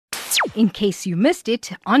in case you missed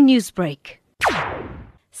it on Newsbreak.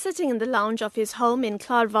 Sitting in the lounge of his home in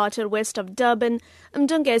Klaarwater, west of Durban,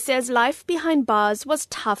 Mdunge says life behind bars was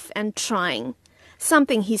tough and trying.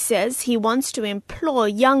 Something he says he wants to implore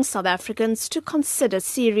young South Africans to consider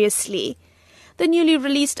seriously. The newly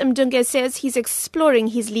released Mdunge says he's exploring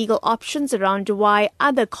his legal options around why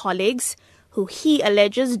other colleagues, who he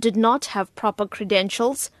alleges did not have proper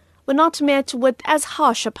credentials, were not met with as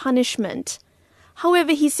harsh a punishment.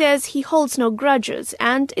 However, he says he holds no grudges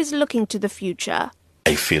and is looking to the future.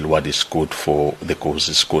 I feel what is good for the cause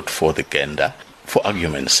is good for the gander. For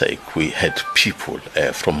argument's sake, we had people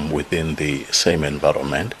from within the same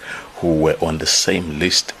environment who were on the same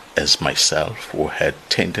list as myself, who had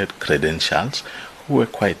tainted credentials, who were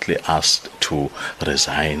quietly asked to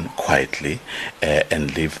resign quietly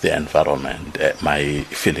and leave the environment. My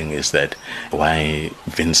feeling is that why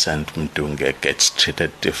Vincent Mdunge gets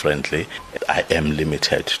treated differently, I am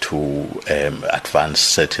limited to advance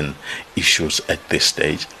certain issues at this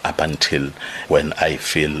stage up until when I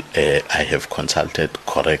feel I have consulted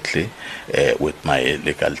correctly with my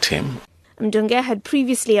legal team. Mdunge had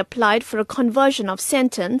previously applied for a conversion of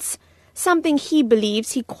sentence, something he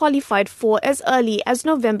believes he qualified for as early as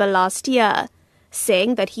November last year,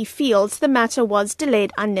 saying that he feels the matter was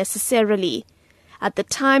delayed unnecessarily. At the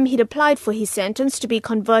time, he'd applied for his sentence to be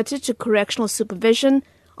converted to correctional supervision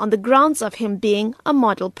on the grounds of him being a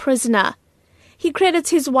model prisoner. He credits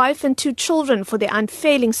his wife and 2 children for their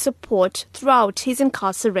unfailing support throughout his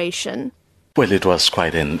incarceration. Well, it was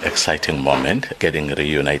quite an exciting moment, getting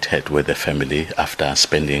reunited with the family after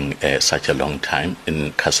spending such a long time in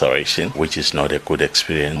incarceration, which is not a good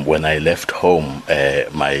experience. When I left home,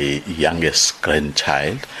 my youngest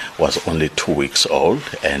grandchild was only 2 weeks old,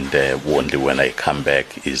 and only when I come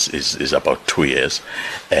back is about 2 years.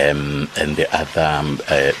 And the other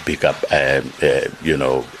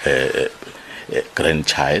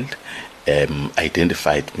grandchild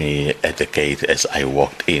identified me at the gate as I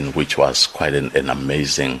walked in, which was quite an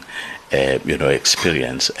amazing,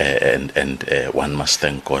 experience, and one must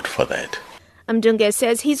thank God for that. Mdunge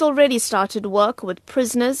says he's already started work with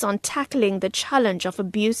prisoners on tackling the challenge of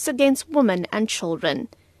abuse against women and children.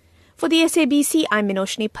 For the SABC, I'm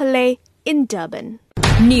Minoshni Pillay in Durban.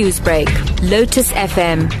 Newsbreak, Lotus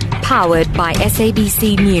FM, powered by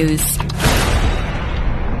SABC News.